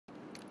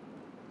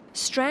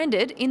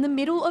stranded in the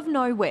middle of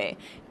nowhere.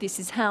 This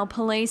is how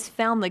police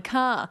found the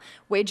car,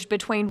 wedged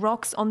between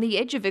rocks on the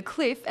edge of a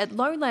cliff at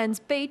Lowlands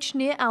Beach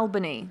near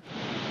Albany.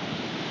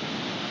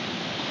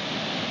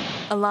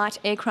 A light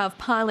aircraft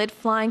pilot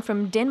flying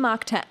from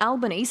Denmark to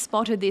Albany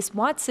spotted this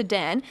white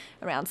sedan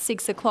around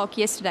 6 o'clock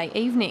yesterday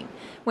evening.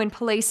 When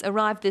police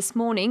arrived this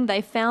morning, they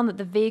found that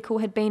the vehicle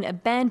had been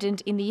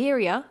abandoned in the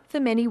area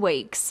for many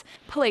weeks.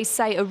 Police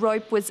say a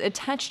rope was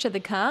attached to the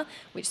car,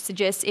 which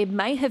suggests it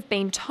may have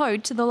been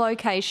towed to the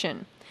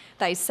location.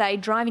 They say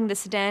driving the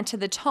sedan to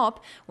the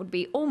top would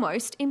be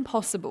almost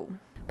impossible.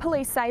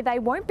 Police say they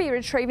won't be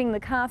retrieving the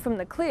car from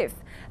the cliff.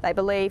 They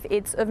believe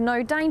it's of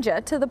no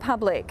danger to the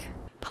public.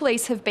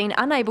 Police have been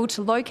unable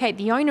to locate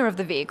the owner of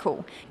the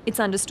vehicle. It's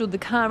understood the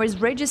car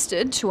is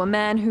registered to a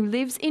man who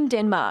lives in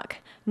Denmark.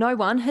 No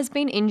one has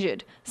been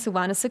injured.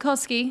 Sawana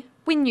Sikorsky,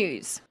 Win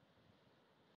News.